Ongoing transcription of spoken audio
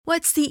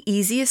What's the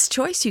easiest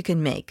choice you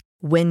can make?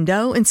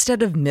 Window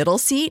instead of middle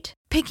seat?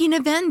 Picking a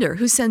vendor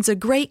who sends a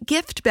great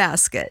gift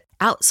basket?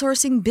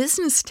 Outsourcing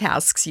business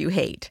tasks you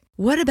hate?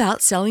 What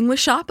about selling with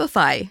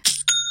Shopify?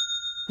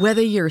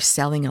 Whether you're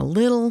selling a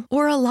little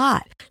or a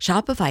lot,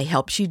 Shopify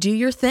helps you do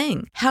your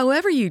thing,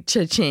 however you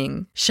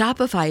cha-ching.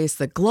 Shopify is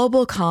the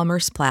global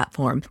commerce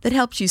platform that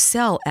helps you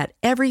sell at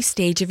every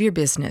stage of your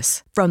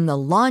business. From the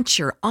launch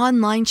your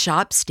online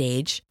shop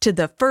stage to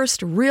the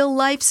first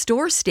real-life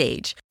store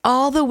stage,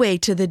 all the way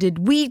to the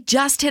did we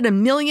just hit a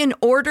million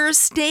orders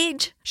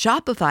stage.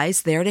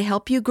 Shopify's there to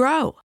help you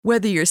grow.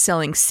 Whether you're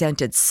selling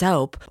scented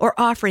soap or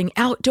offering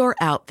outdoor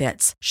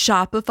outfits,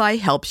 Shopify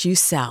helps you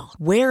sell.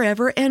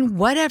 Wherever and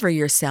whatever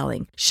you're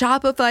selling,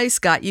 Shopify's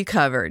got you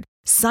covered.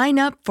 Sign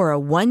up for a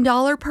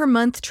 $1 per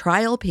month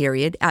trial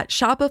period at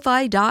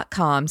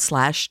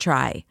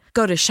shopify.com/try.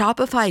 Go to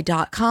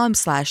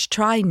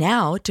shopify.com/try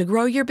now to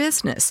grow your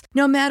business,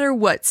 no matter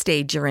what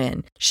stage you're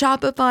in.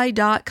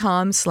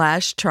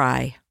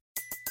 Shopify.com/try.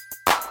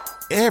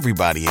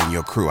 Everybody in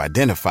your crew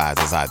identifies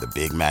as either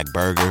Big Mac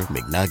Burger,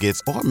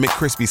 McNuggets, or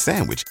McCrispy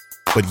Sandwich.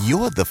 But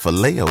you're the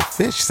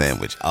Filet-O-Fish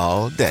Sandwich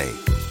all day.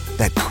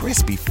 That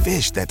crispy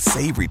fish, that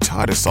savory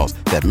tartar sauce,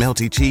 that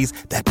melty cheese,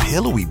 that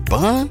pillowy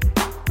bun.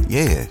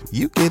 Yeah,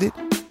 you get it.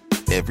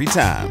 Every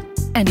time.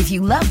 And if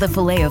you love the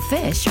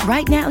Filet-O-Fish,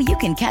 right now you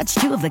can catch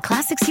two of the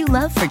classics you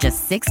love for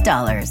just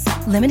 $6.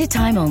 Limited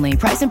time only.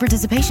 Price and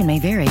participation may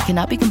vary.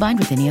 Cannot be combined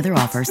with any other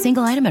offer.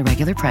 Single item at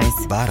regular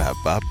price.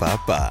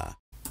 Ba-da-ba-ba-ba.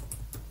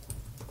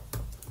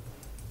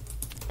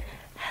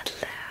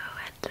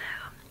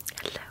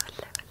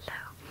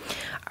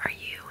 Are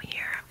you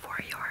here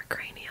for your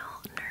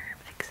cranial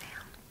nerve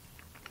exam?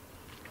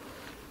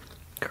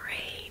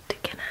 Great.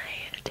 Can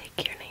I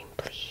take your name,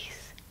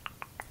 please?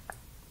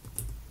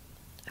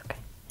 Okay.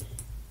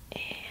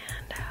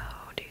 And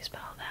how do you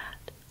spell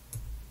that?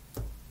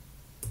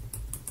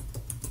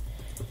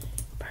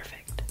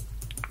 Perfect.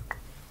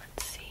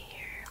 Let's see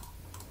here.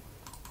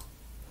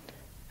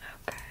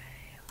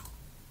 Okay.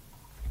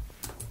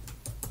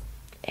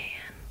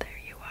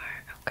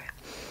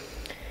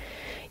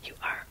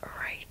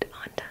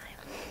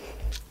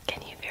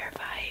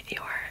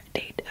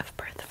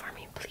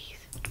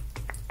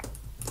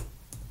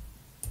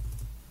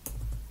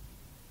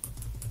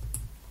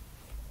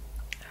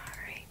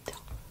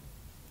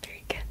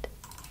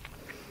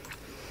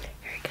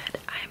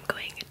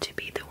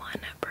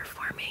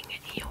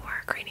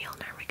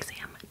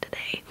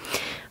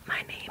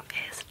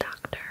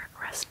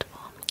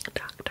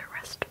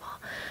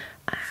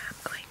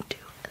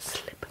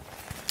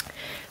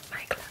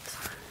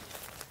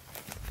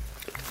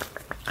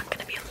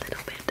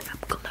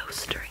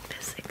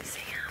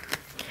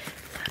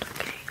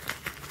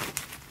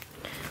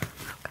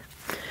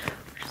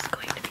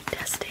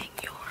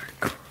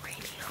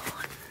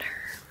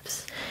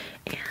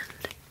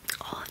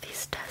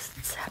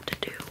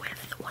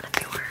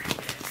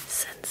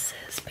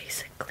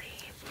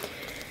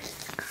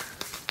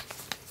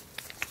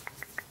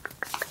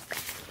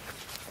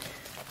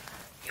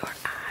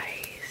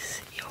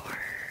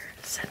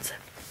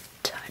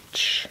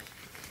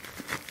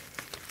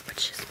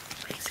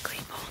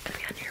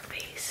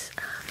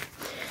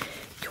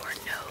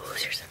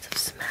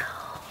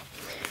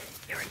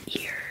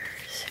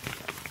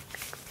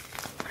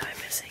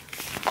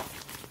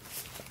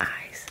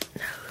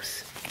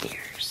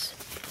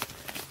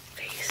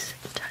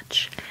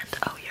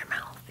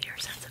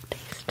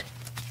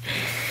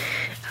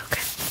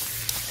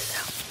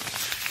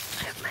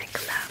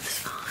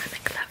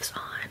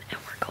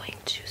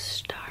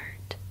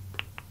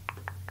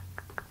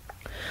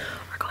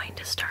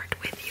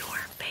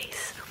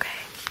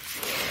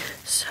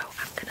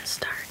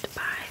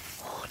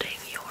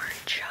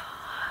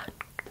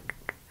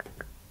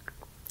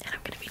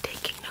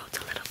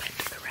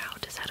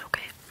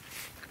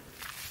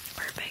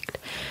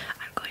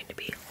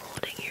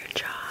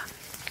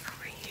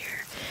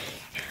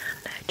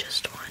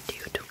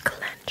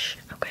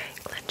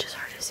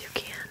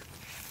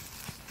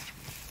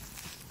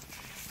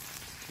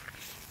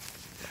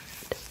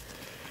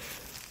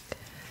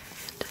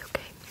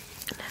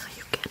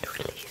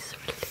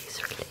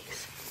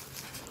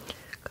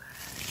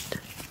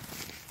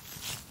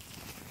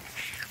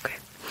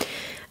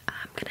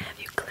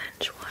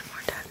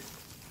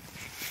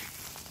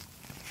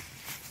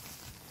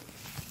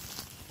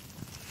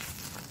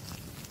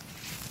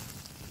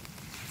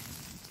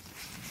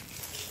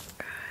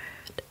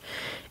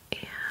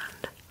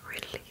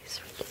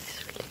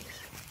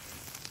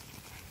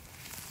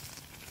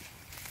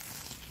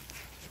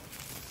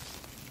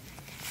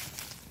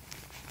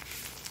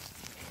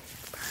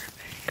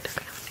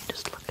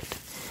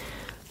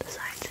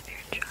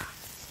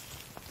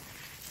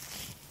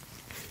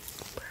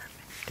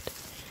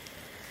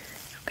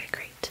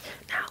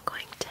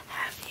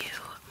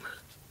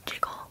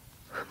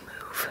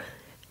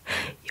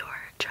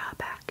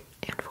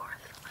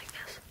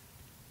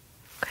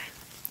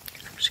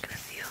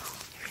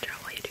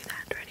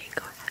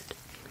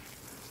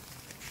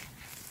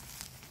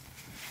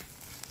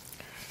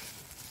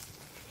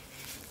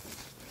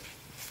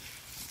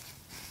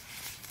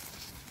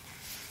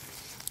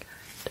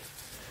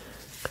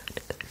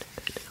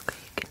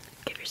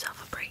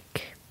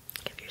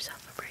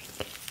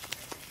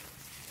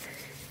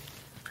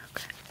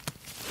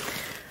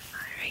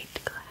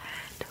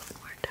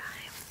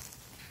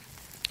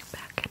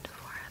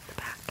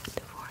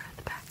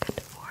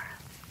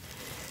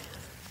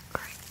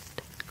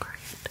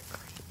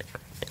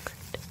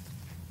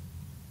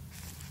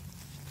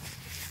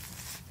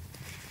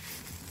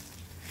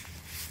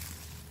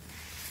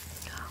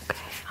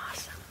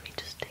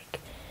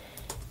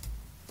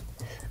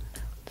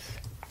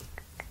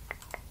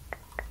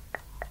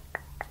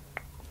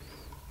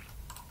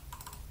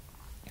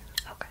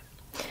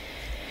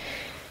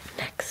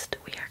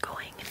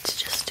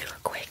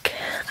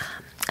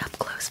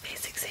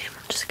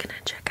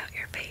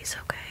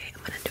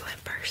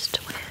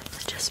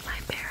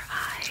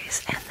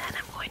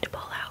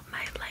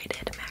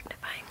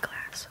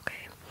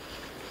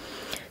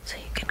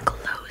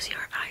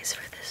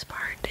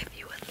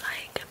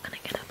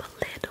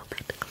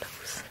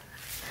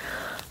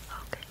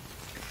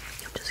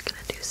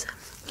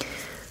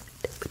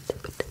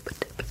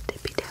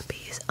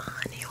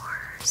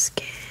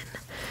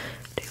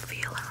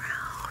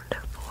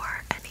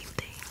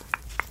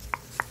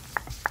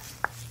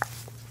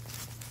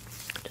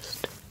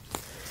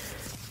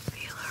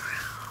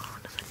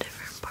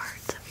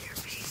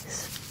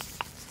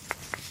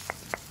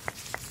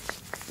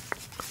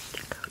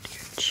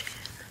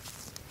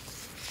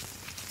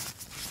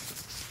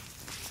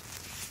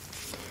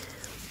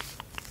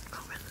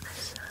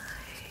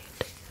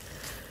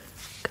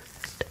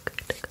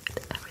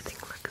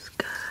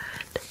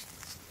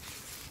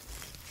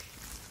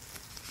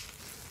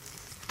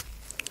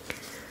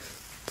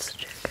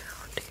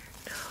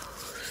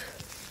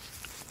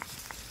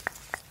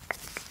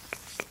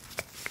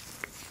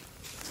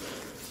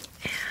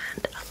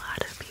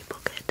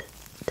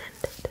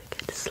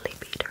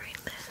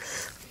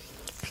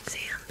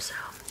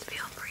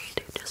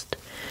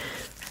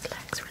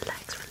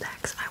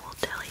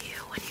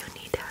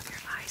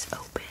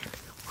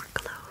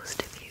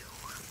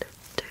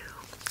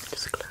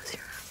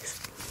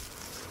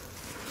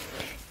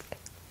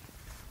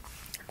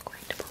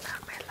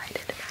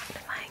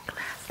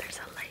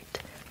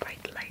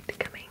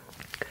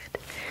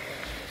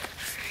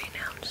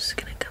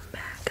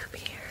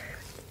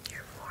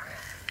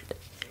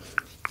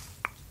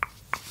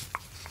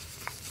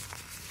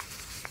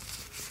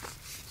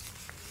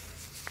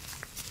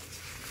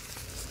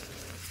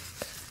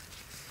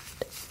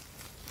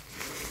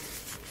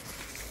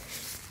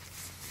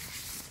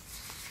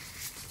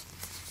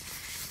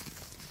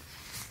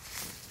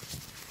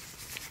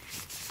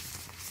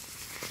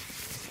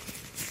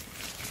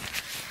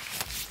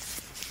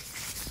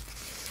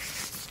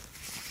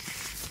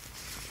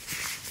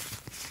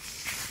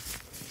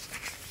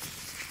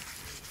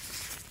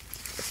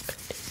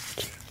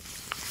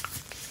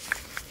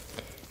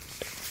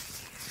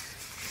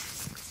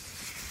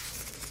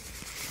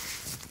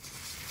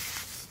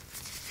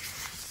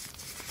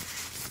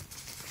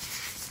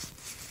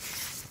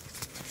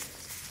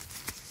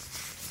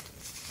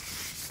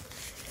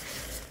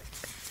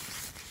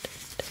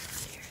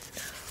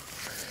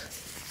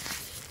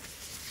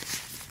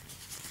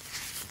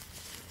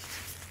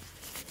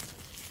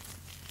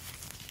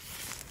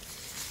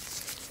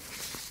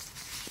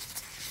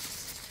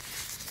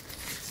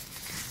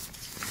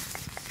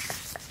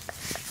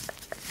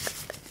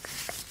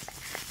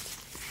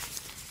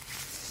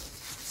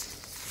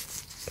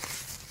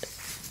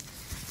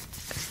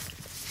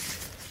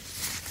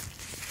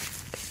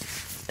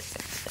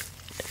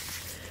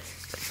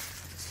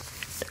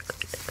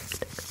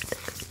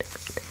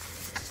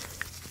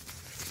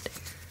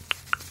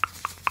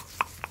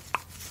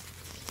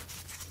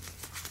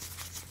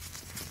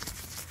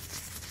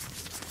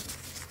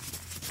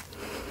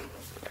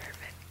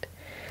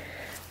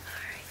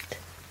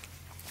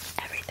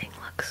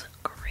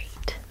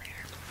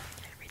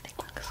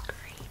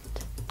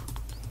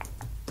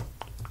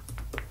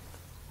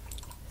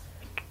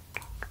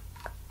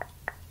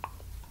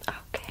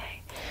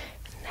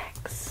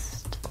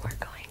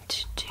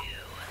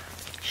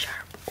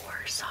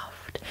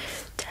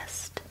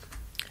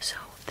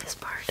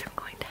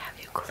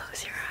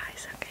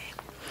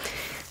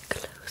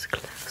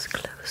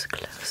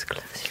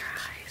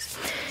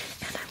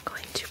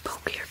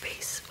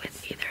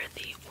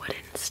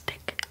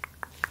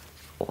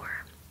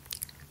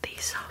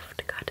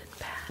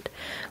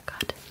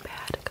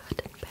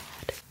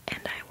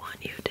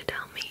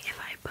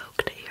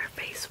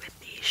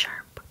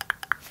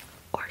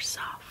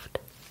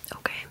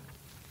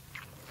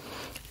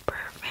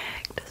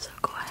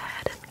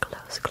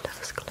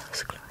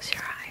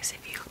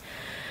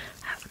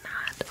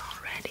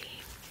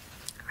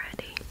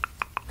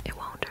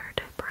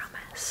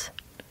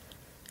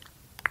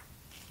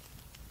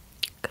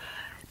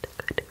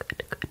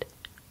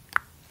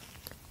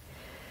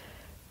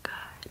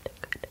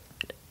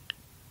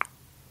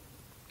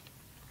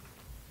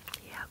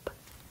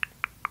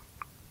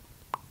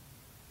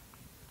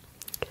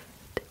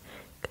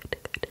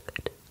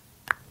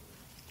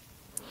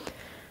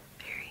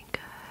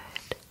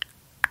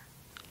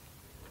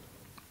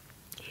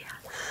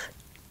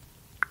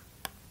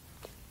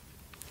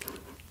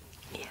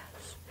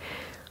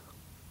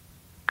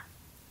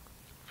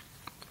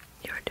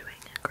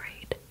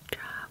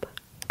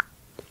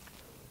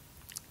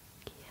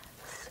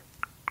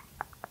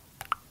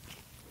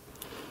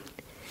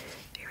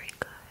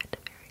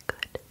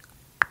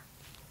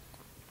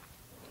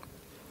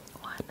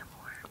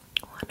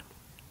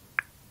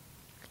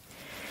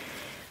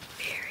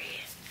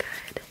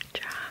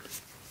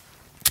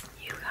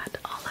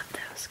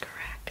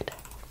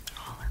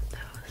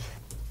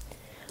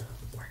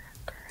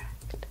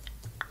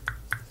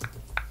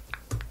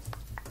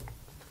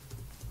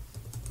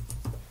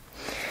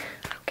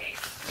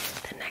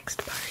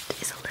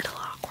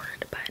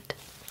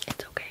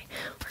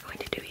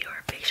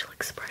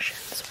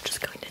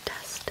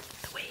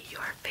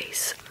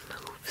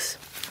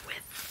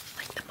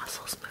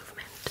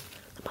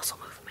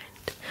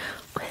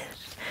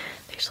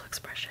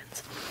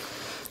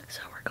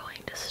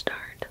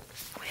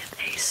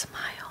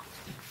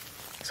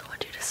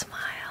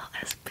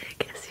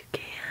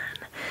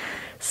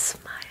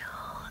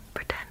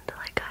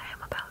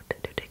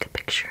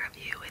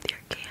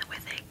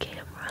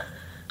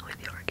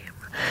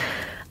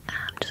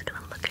 just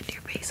gonna look at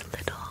your face a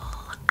little.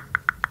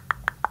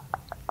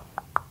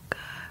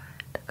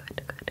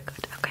 Good.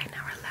 Okay,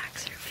 now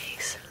relax your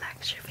face.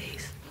 Relax your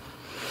face.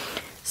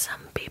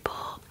 Some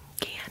people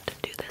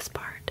can't do this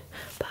part,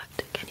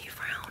 but can you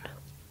frown?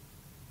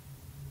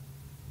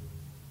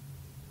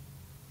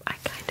 I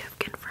kind of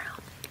can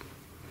frown.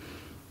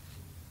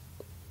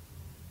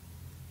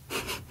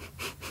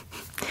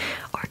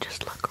 Or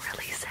just look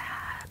really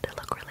sad.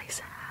 Look really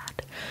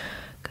sad.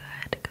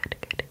 Good.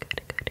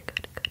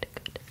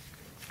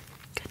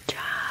 Good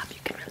job. You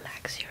can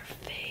relax your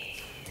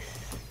face.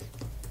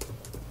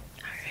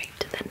 Alright,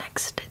 the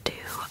next two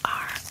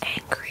are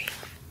angry.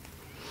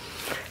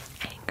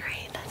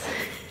 Angry, that's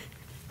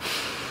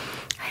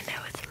I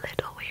know it's a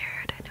little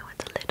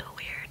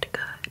weird.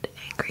 Good.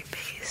 Angry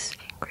face.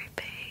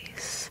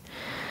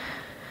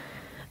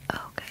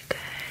 Okay,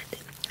 good.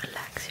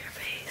 Relax your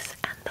face.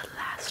 And the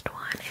last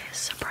one is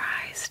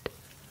surprised.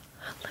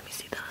 Let me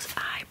see those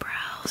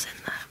eyebrows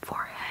and the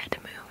forehead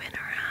moving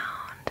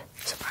around.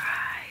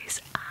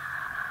 Surprise.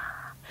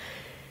 Ah.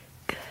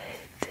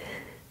 Good.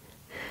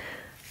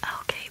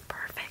 Okay,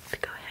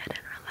 perfect. Go ahead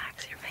and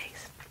relax your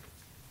face.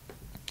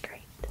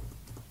 Great.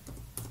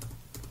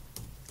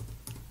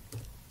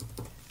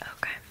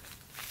 Okay.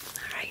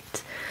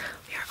 Alright.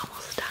 We are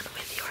almost done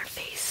with your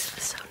face.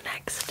 So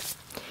next,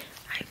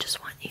 I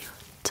just want you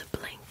to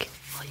blink.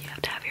 Well, you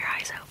have to have your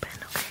eyes open,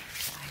 okay?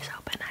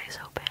 Eyes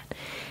open.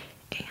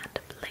 And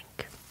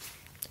blink.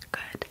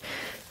 Good.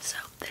 So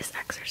this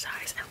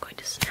exercise, I'm going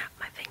to snap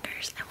my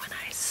fingers, and when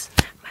I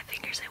snap my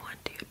fingers, I want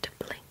you to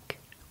blink.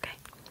 Okay?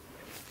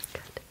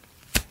 Good.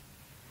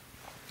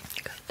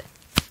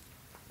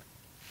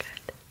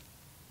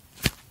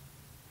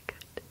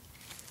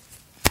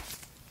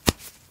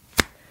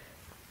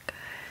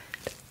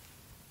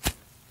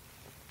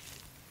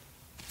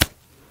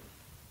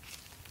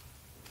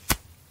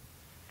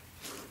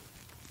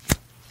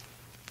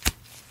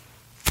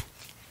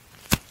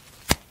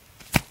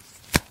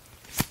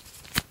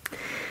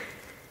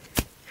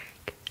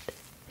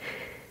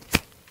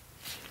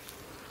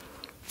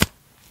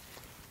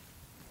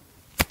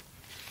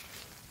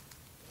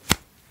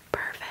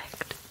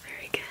 Perfect.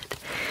 Very good.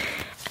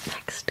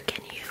 Next,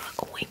 can you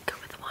wink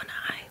with one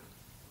eye?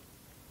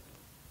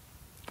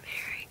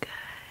 Very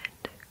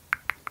good.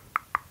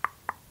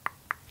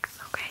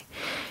 Okay.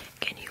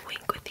 Can you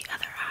wink with the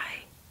other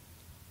eye?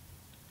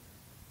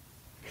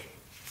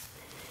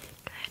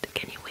 Good.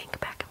 Can you wink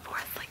back and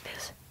forth like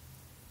this?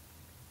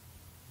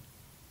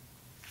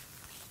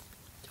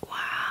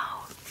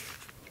 Wow.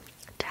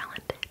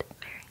 Talented.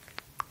 Very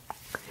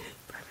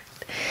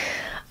perfect.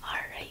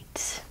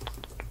 Alright.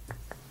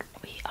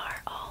 We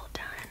are all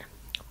done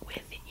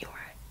with your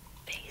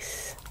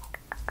face.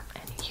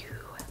 And you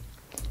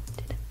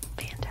did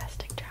a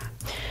fantastic job.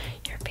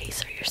 Your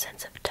face or your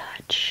sense of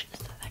touch,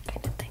 so that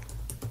kind of thing.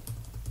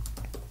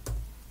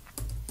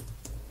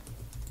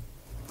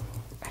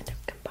 Kind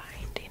of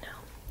combined, you know.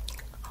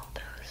 All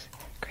those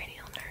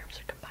cranial nerves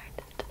are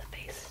combined into the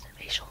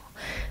facial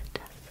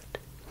test.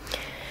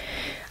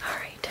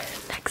 Alright,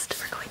 next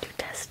we're going to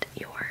test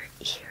your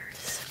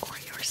ears or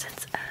your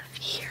sense of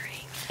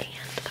hearing.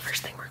 And the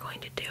first thing we're going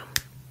to do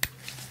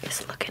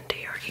is look into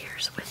your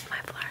ears with my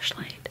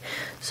flashlight.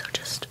 So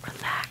just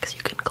relax.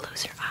 You can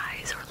close your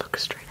eyes or look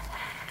straight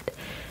ahead.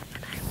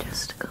 And I'm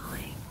just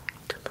going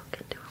to look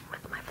into them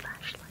with my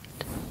flashlight.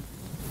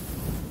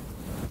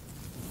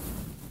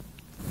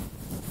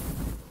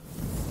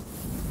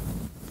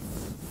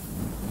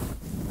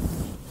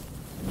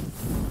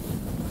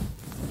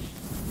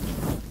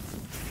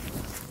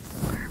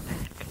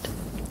 Perfect.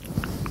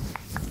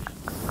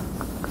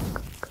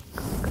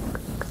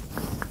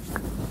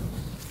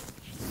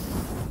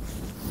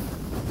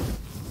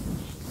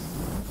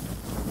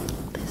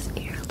 This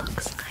ear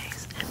looks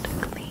nice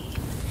and clean.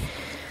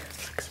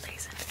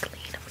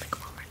 I'm gonna go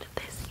over to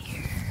this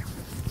ear.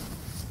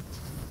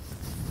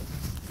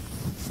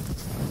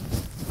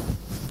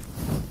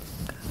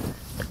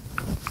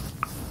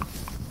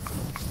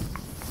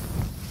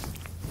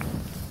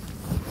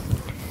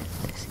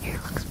 This ear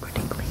looks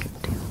pretty clean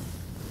too.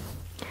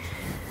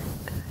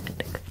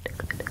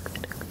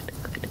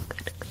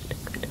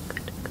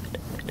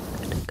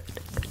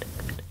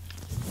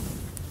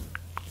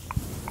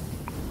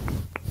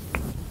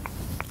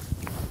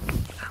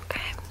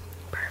 Okay,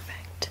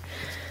 perfect.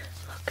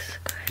 Looks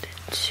good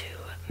to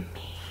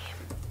me.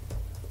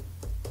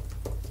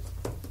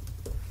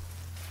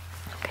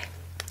 Okay,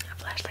 our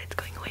flashlight's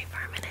going away for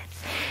a minute.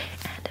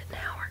 And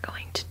now we're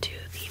going to do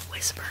the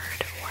whispered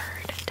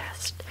word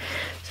test.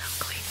 So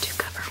I'm going to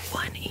cover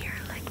one ear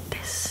like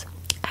this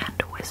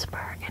and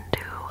whisper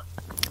into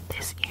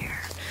this ear.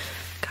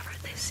 Cover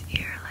this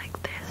ear like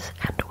this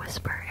and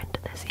whisper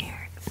into this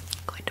ear.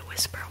 I'm going to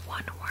whisper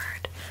one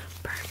word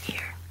per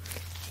ear.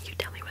 You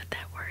tell me what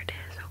that word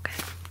is,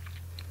 okay?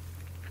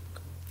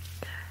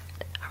 Good.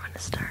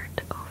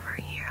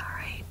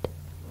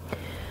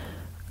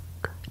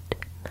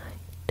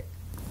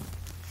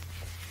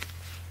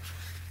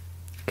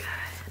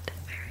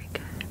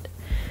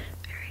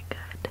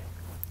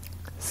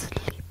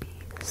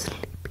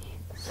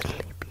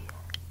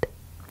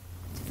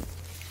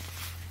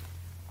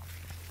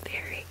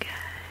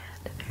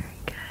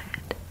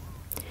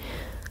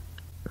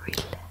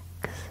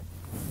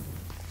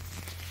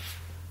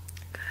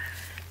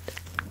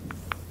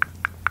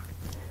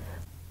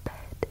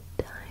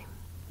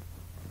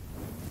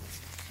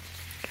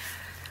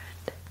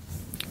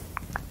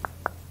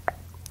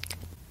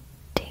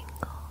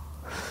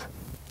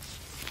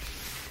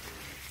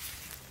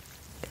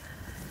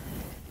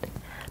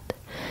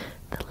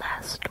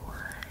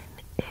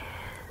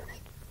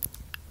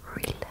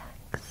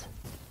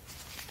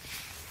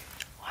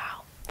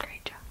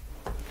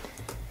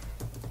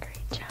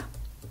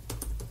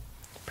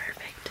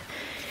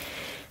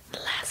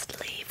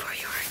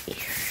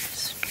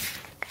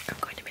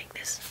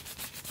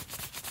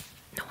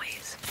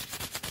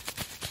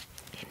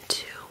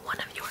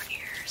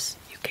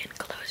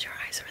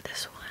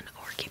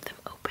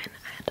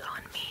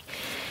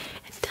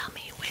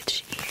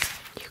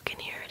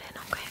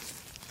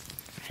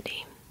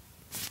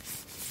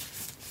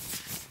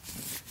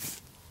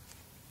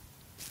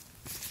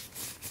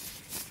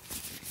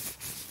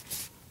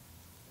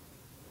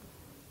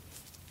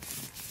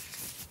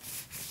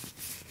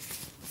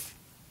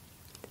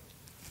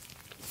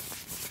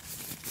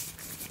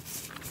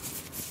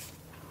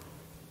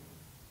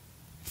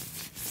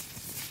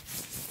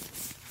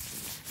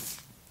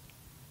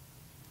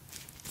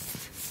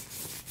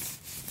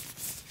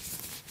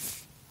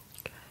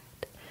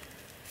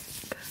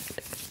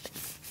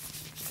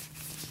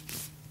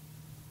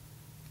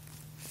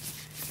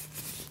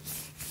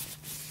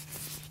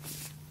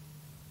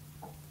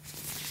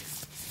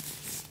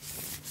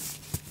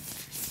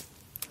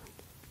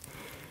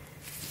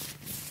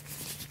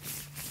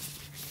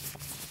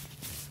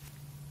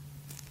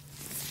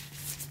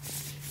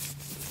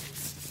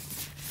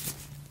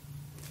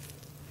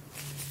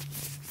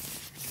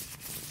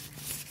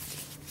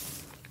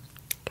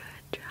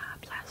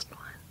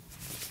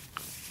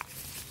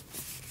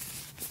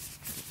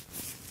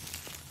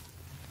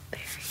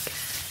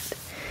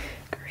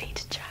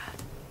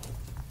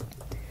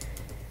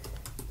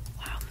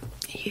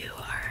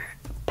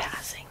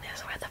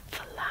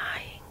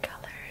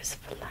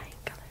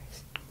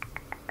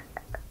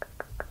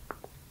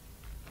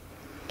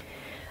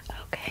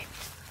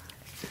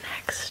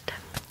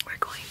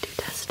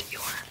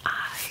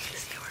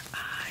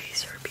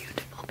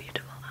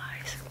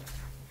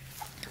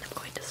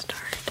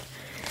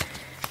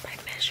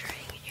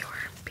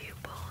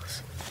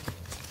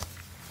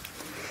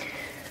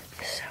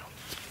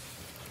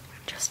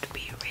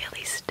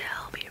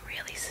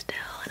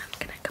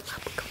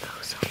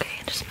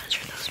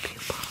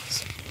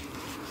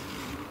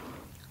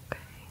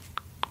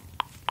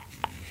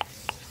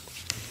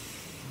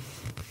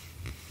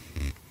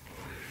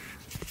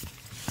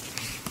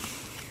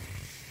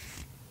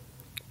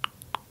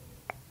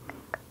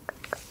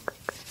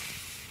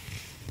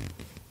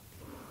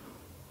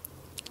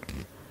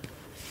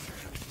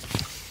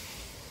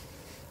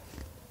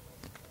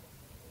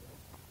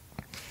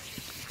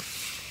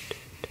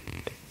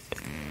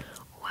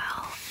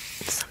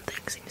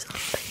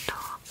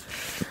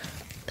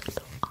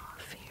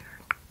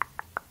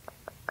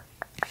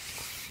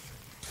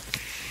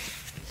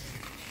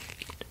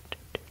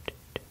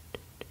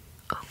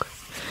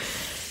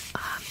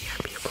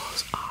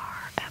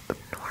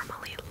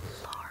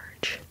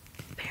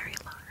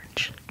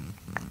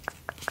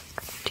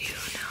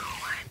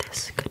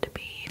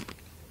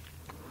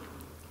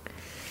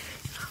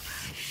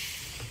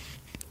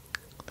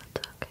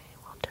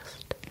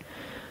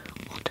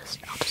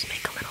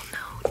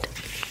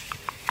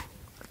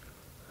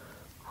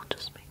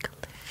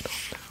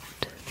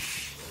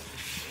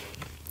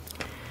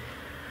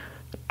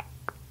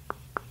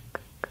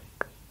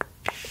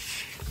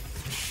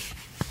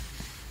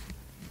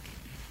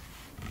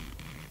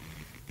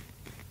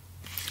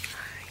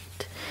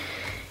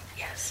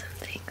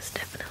 something's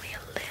definitely a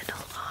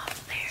little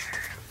off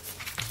there.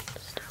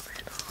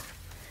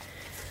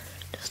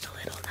 Just a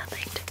little,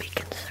 nothing to be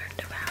concerned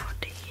about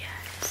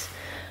yet.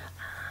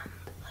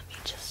 Let me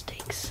just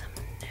take some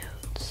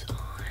notes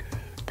on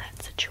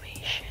that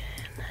situation.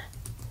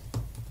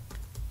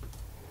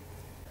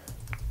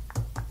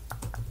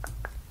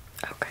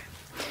 Okay,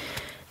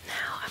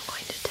 now I'm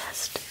going to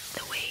test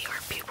the way your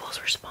pupils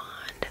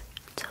respond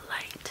to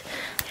light,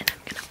 and I'm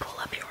going to pull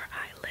up your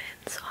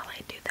eyelids while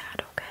I do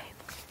that, okay?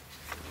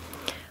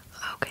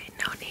 Okay,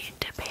 no need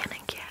to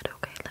panic yet,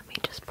 okay? Let me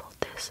just pull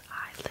this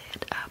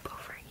eyelid up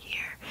over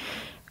here,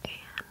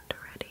 and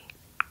ready?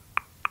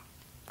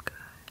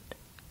 Good.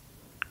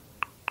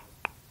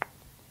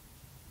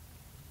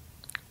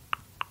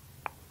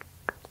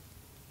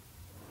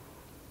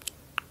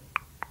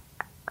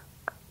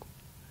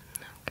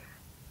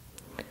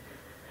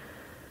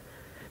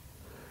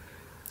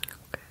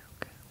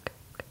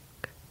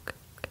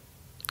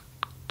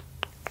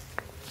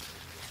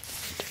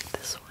 Check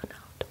this one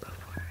out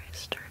before I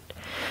start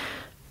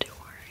to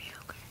worry,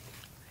 okay?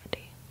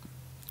 Ready?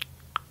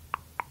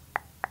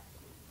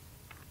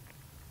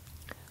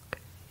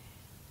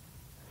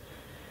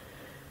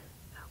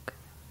 Okay.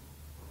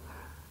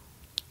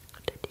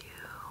 Did you...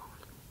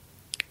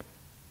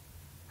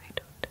 I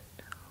don't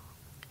know.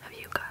 Have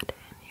you gotten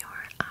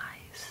your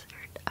eyes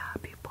or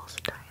pupils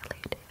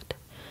dilated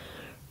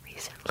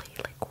recently,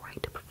 like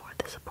right before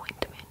this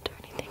appointment or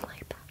anything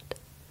like that?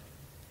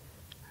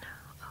 No?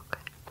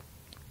 Okay.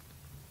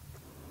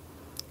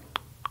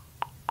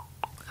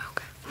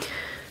 Okay.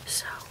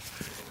 So,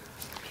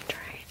 let me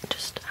try.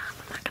 Just, I'm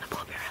not gonna pull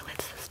up your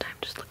eyelids this time.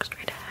 Just look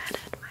straight ahead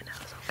at my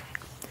nose, okay?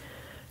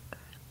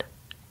 Good.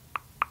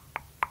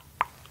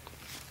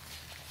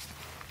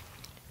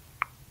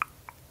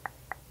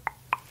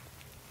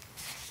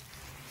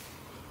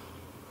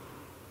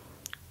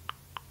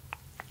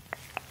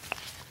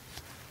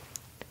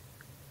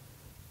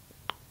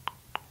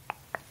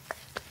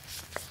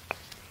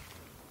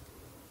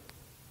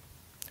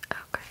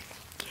 Okay,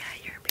 yeah,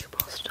 your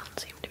pupils don't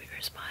seem to be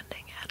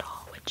responding at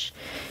all, which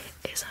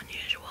is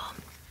unusual.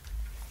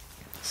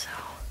 So,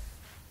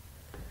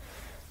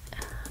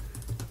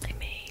 I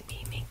may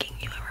be making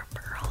you a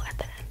referral at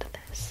the end of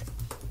this.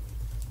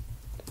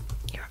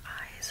 Your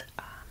eyes,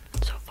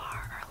 so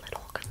far are a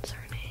little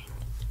concerning.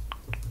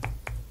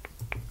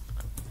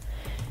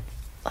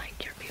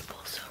 Like, your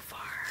pupils so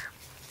far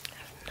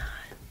have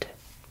not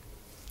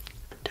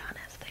done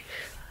as they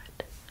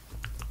should.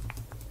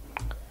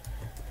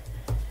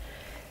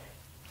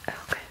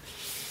 Okay,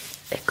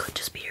 it could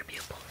just be your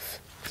pupils.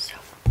 So,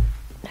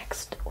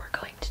 next we're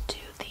going to do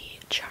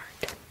the chart.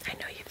 I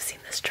know you've seen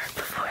this chart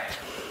before.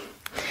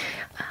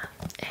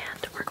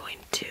 And we're going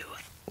to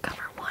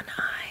cover one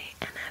eye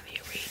and have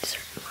you read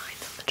certain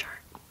lines on the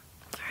chart.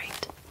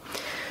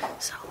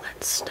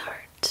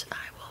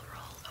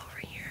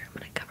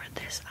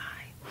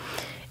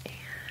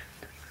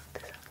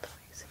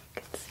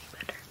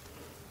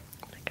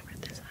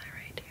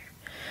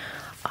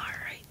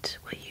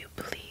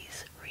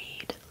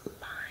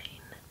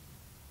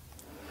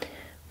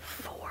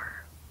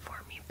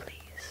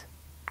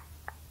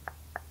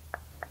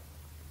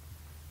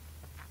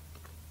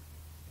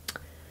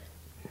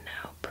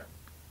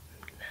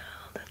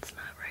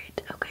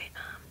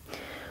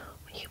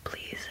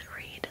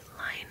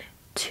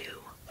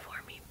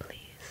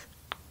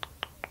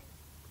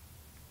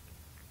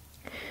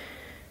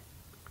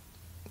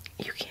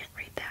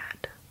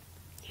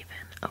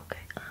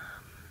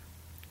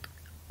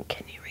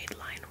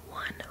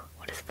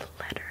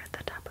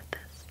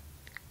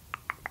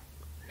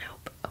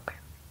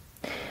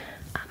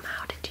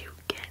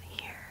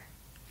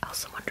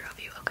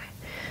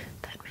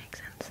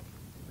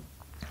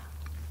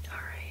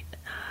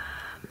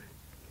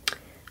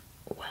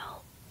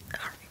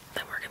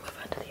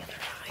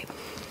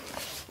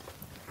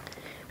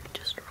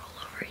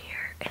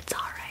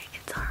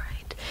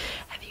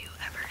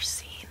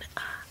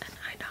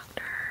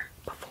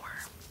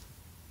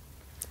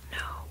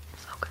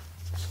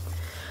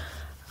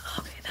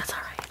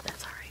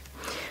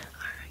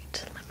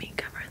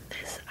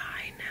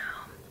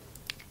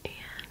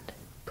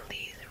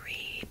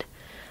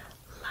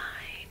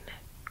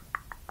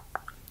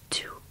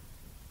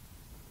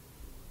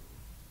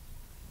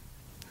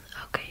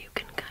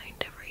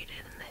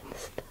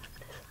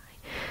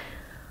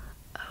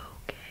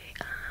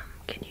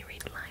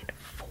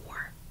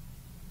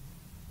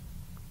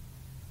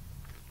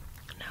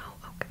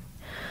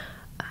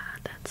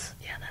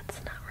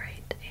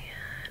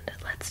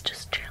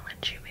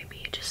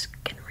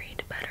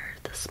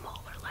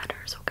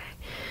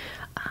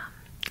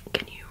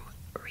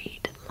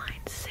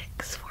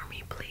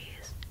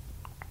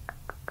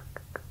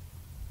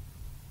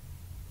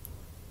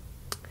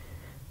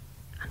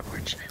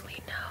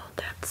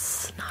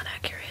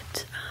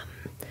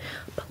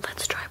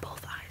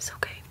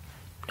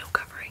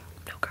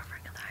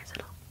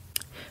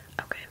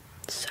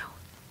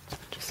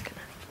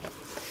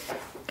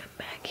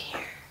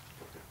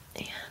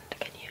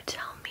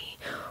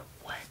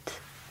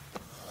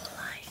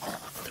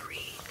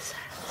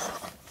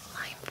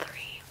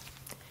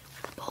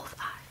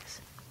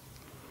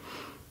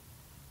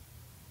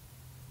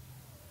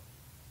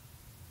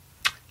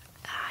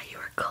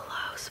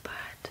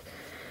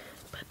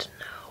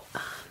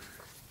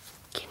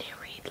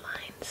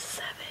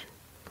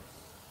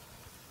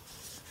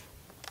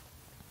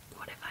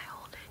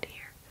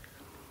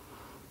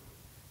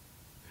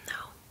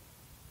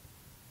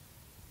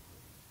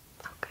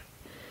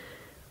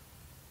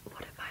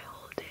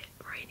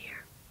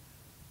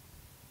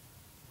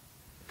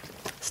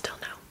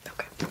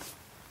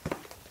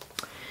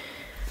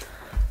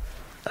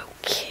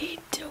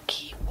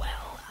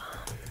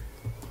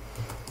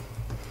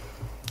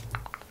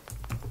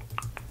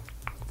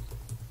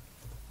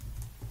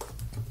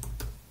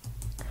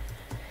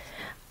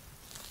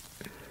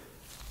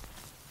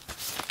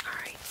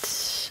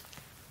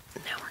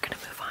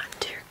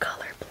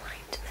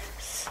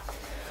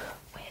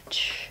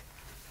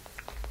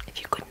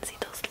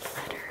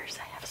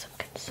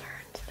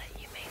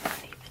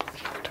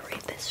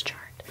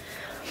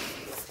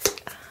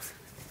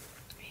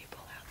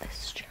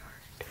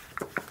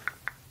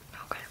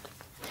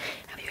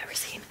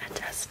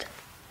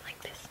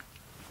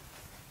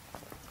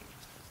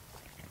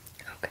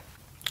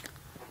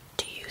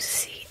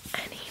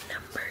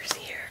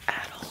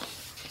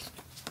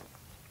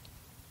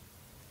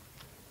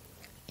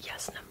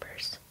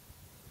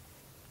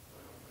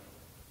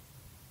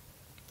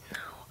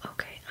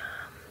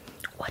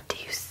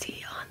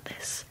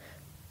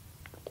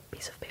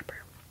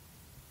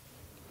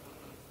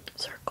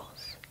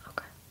 Circles.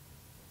 Okay.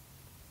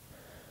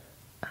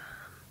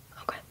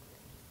 Okay.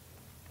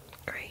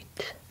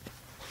 Great.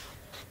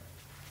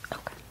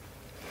 Okay.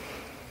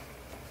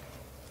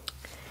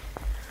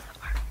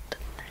 Alright,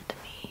 let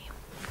me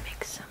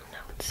make some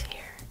notes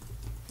here.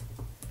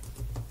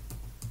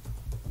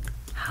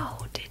 How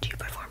did you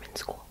perform in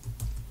school?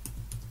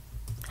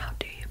 How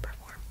do you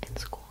perform in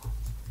school?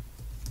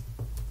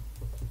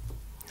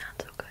 Not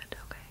so good,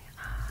 okay.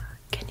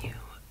 Can you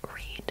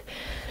read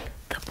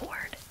the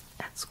board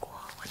at school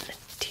when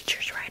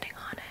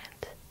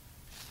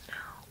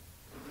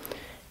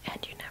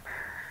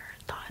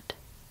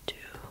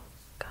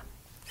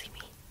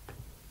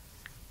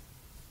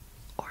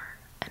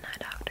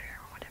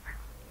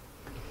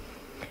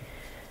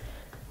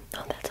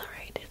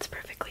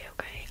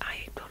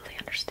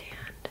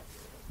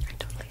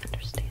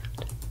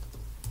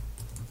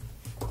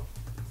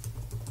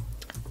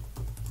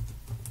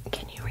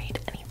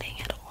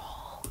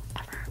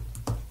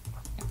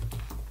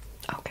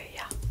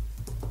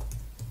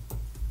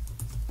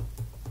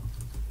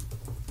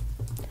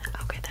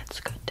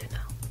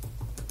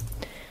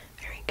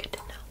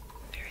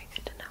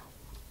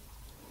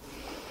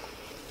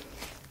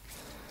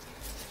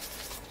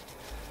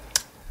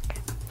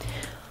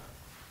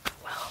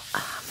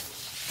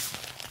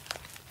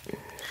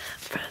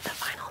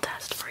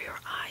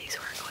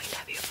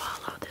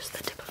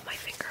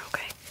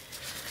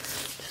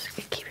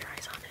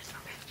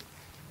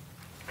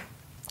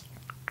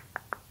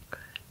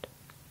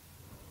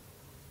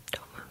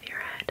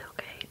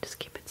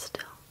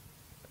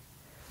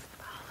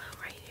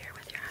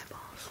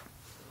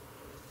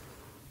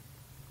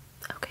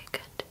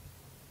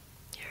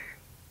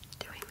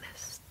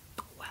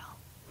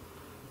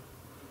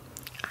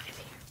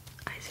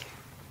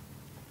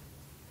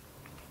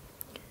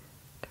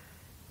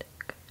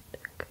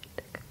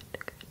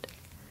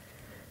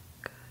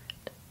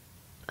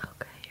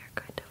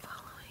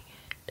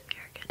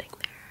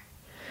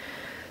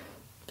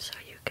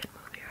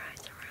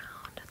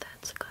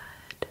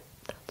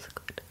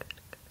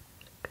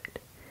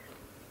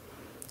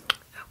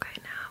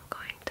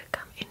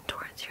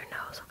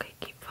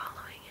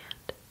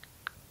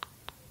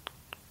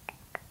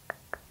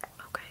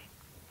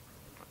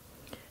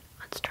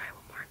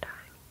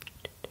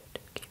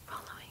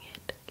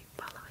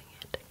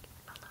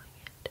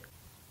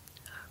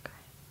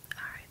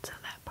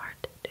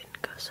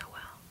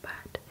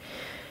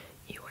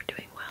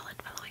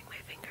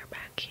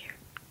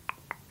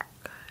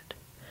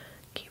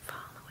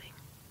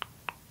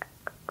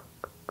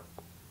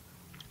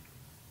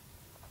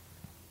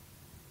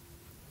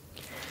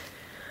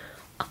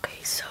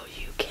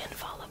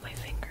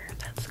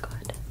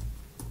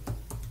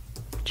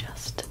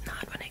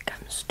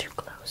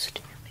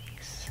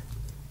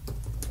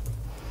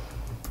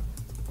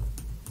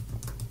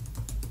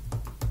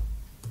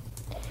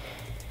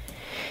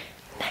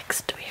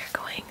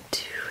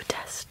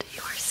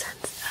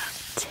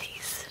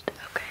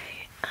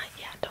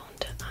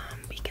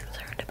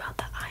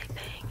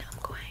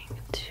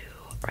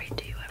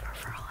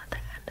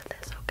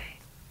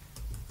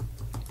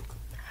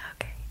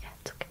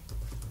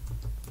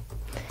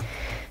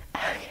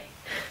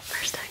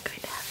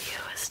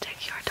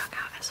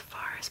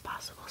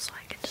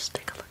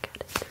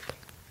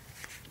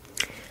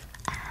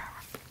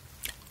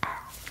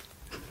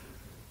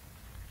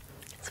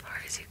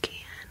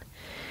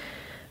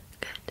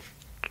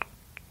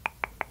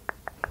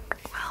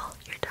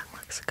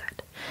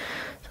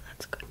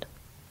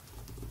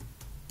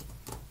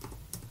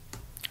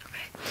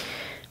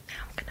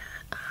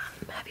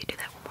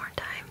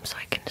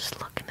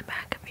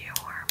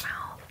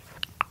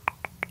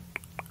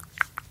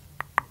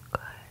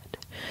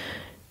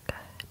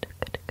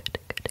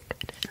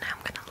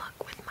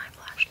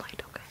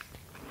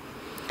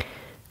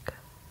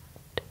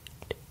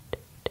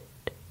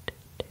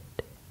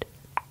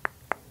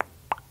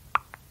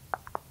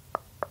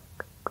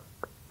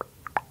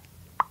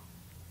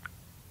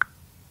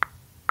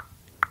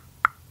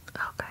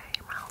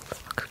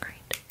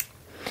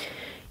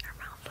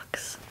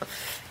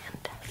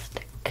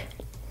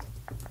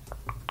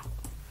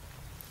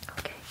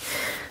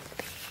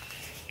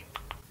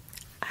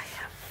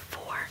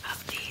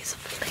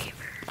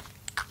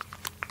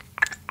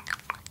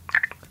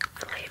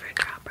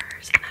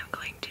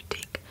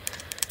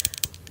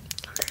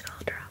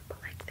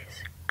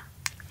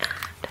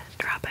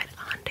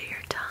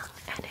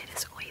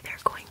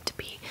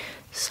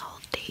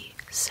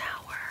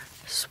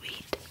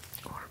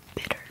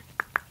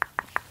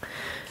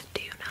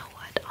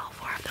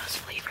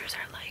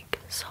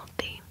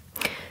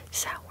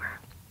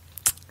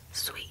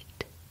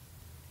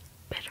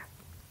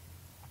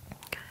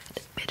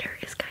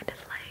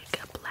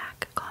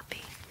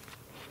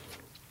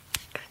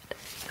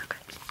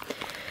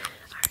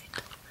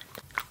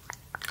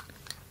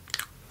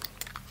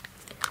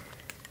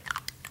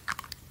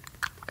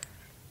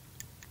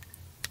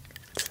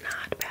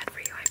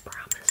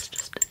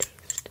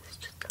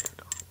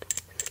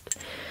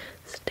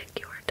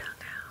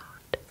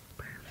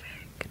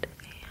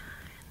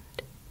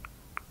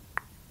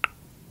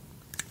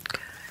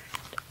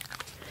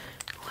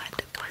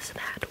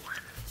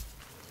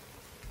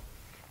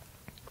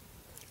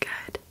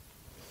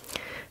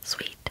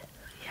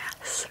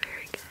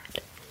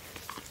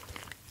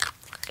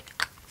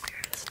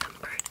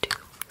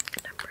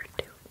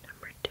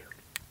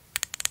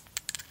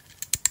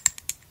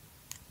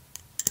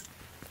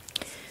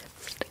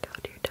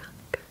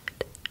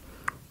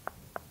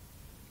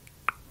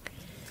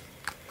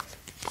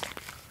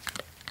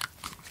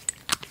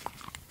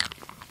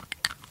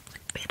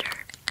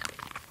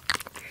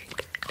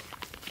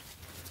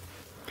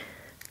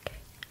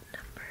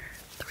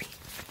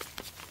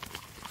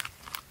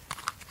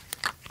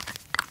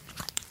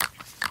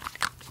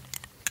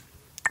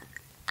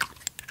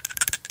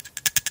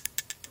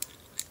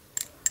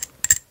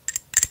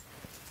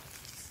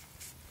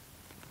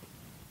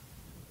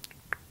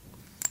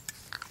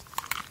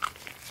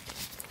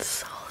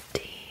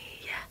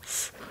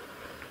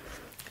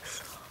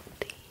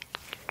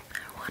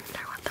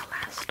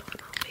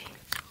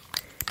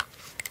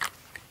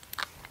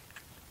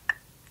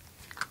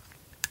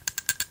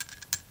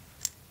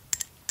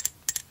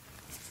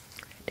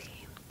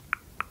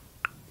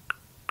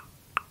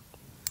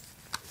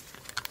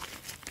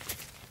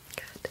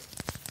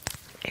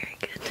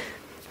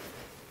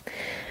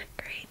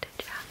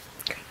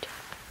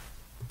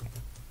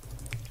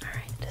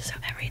So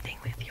everything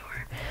with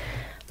your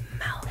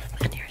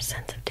mouth and your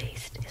sense of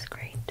taste is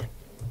great.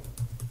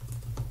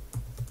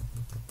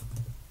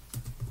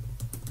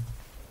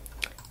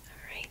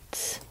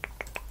 Alright.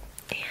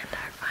 And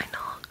our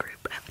final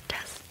group of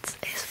tests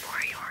is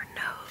for your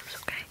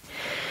nose, okay?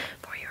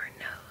 For your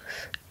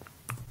nose.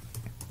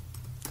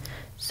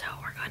 So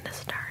we're going to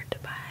start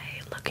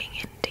by looking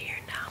into your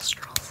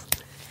nostrils.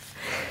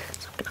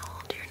 So I'm going to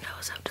hold your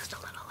nose out just a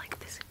little like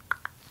this.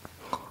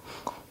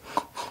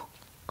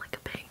 Like a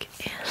pig.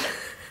 And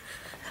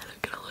I'm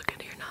going to look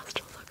into your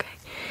nostrils, okay?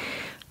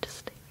 Just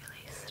stay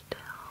really still.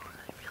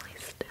 Really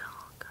still.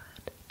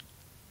 Good.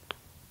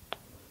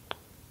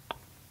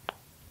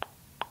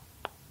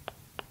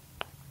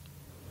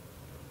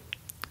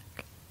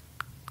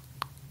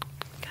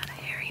 Got a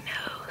hairy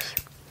nose.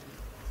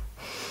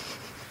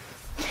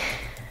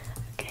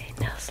 Okay,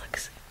 nose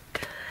looks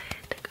good.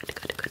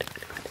 Good.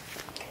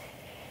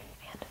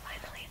 And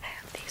finally, I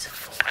have these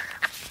 5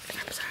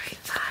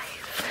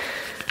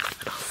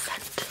 little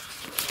scent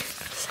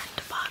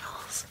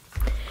bottles.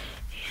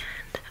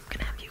 And I'm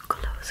gonna have you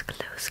close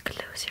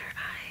your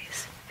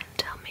eyes and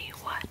tell me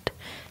what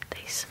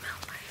they smell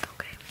like,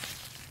 okay?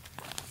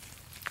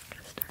 I'm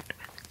gonna start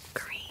with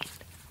green.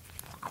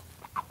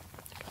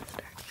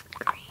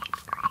 Green.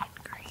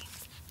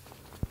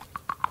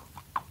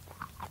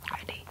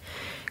 Ready?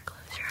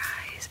 Close your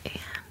eyes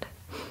and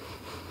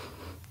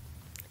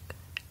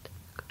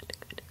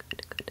good.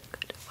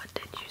 What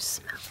did you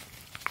smell?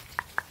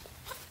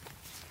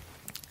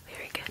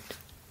 Very good.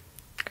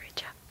 Great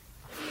job.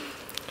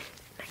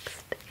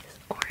 Next is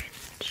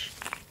orange.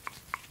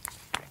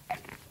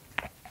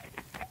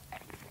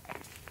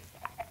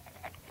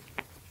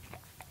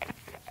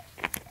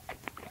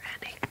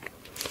 Ready?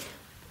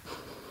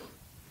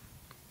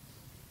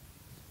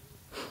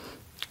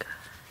 Good.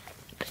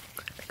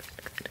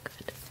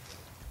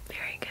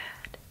 Very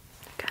good.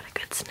 Got a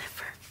good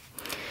sniffer.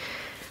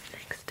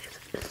 Next is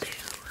blue.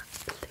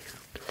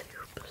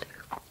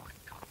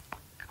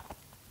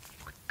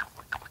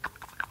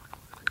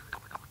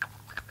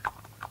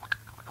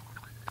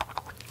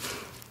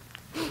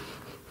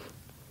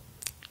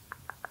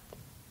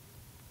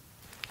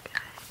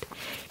 Good.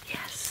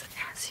 Yes,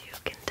 as you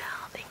can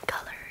tell, the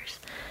colors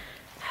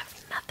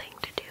have nothing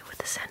to do with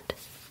the scent.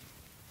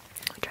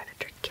 I'll try to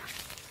trick you.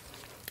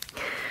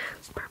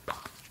 Purple.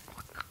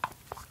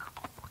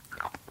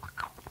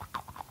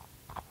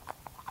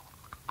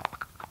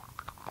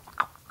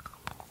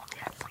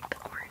 Yeah, it's like the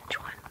orange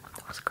one.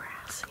 It was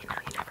grass, you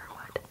never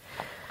would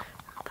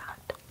have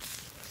thought.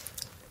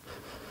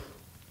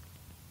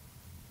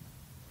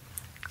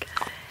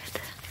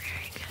 Good,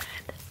 very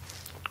good.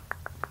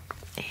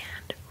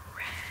 And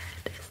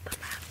red is the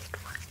last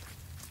one.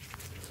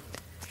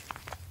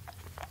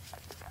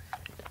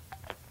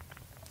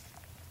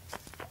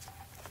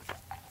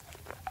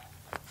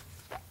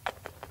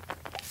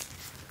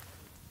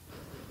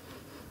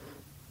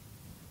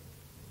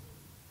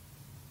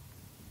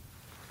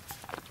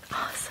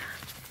 Awesome.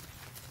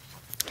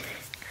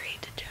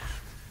 Great job.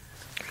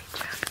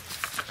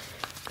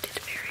 You did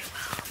very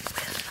well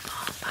with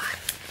all 5.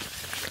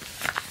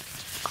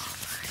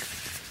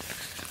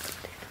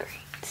 You did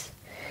great.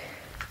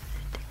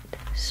 You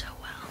did so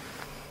well.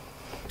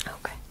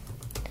 Okay.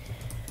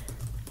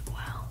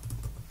 Well,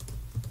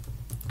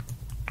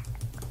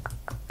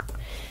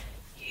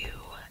 you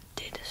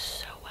did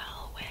so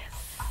well with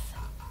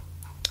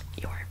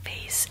your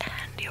face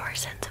and your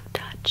sense of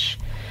touch.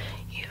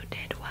 You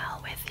did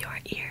well with your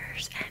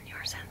ears and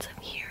your sense of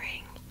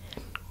hearing.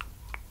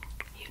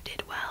 You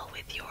did well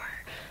with your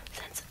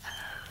sense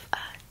of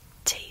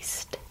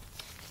taste,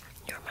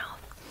 your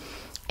mouth,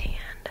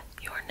 and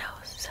your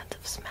nose, sense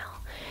of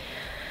smell.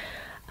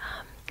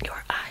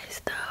 Your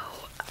eyes,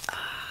 though,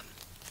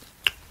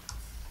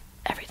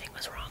 everything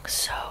was wrong,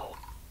 so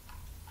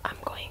I'm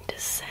going to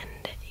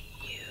send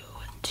you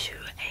to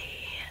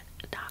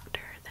a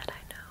doctor that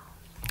I know,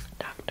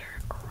 Dr.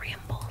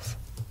 Rambles,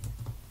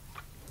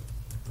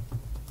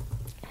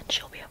 and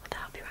she'll be able to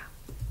help you out.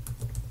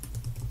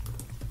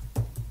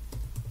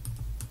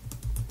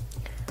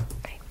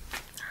 Okay,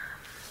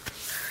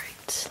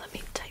 alright, let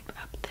me type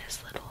up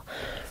this little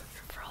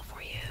referral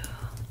for you.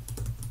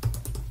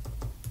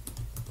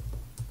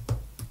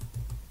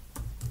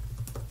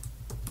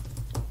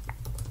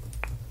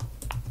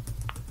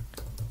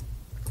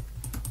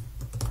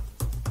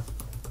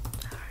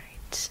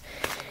 Alright,